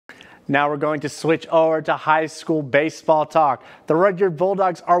Now we're going to switch over to high school baseball talk. The Rudyard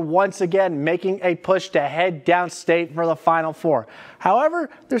Bulldogs are once again making a push to head downstate for the Final Four. However,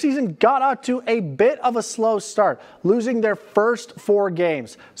 their season got out to a bit of a slow start, losing their first 4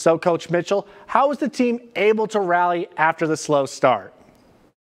 games. So, Coach Mitchell, how was the team able to rally after the slow start?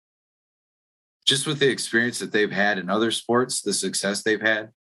 Just with the experience that they've had in other sports, the success they've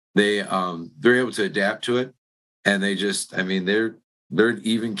had, they're able to adapt to it, and they just, they're an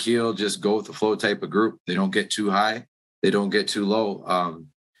even keel, just go with the flow type of group. They don't get too high, they don't get too low. I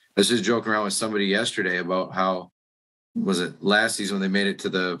was just joking around with somebody yesterday about how, was it last season when they made it to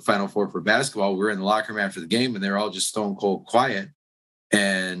the Final Four for basketball? We were in the locker room after the game, and they were all just stone cold quiet.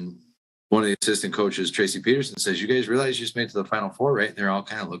 And one of the assistant coaches, Tracy Peterson, says, "You guys realize you just made it to the Final Four, right?" And they're all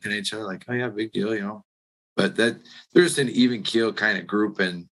kind of looking at each other like, "Oh yeah, big deal, you know." But that they're just an even keel kind of group,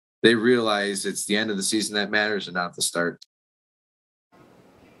 and they realize it's the end of the season that matters and not the start.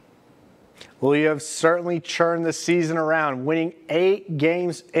 Well, you have certainly churned the season around, winning 8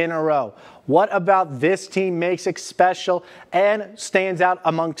 games in a row. What about this team makes it special and stands out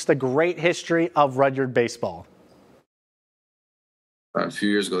amongst the great history of Rudyard baseball? A few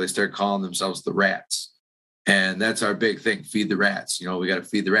years ago, they started calling themselves the Rats. And that's our big thing, feed the rats. You know, we got to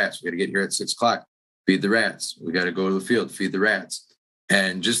feed the rats. We got to get here at 6 o'clock, feed the rats. We got to go to the field, feed the rats.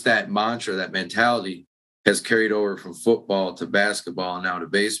 And just that mantra, that mentality has carried over from football to basketball and now to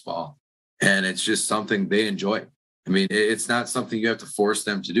baseball. And it's just something they enjoy. I mean, it's not something you have to force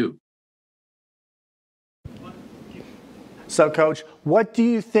them to do. So, Coach, what do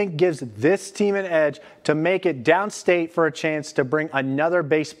you think gives this team an edge to make it downstate for a chance to bring another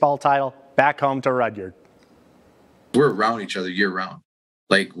baseball title back home to Rudyard? We're around each other year round.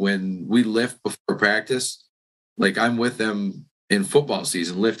 Like when we lift before practice, like I'm with them in football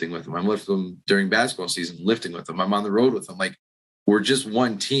season, lifting with them. I'm with them during basketball season, lifting with them. I'm on the road with them. Like, we're just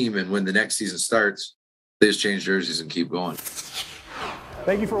one team, and when the next season starts, they just change jerseys and keep going.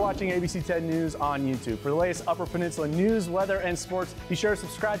 Thank you for watching ABC 10 News on YouTube. For the latest Upper Peninsula news, weather, and sports, be sure to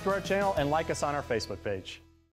subscribe to our channel and like us on our Facebook page.